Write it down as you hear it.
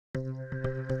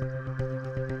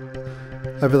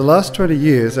Over the last 20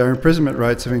 years, our imprisonment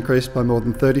rates have increased by more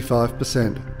than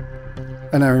 35%,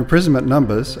 and our imprisonment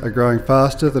numbers are growing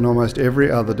faster than almost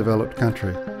every other developed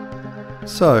country.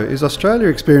 So, is Australia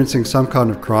experiencing some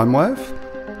kind of crime wave?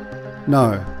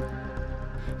 No.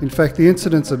 In fact, the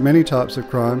incidence of many types of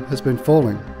crime has been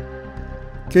falling.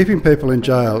 Keeping people in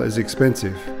jail is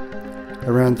expensive,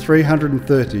 around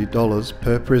 $330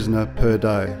 per prisoner per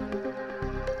day.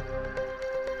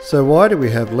 So why do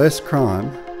we have less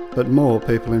crime but more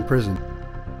people in prison?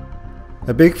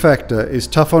 A big factor is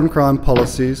tough on crime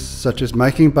policies such as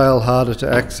making bail harder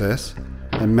to access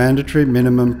and mandatory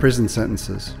minimum prison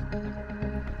sentences.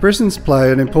 Prisons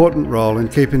play an important role in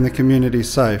keeping the community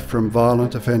safe from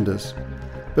violent offenders,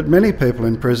 but many people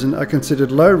in prison are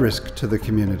considered low risk to the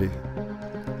community.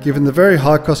 Given the very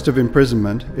high cost of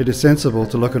imprisonment, it is sensible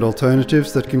to look at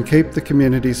alternatives that can keep the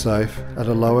community safe at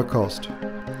a lower cost.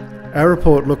 Our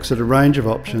report looks at a range of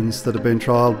options that have been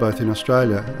trialled both in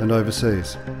Australia and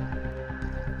overseas.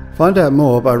 Find out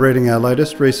more by reading our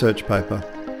latest research paper.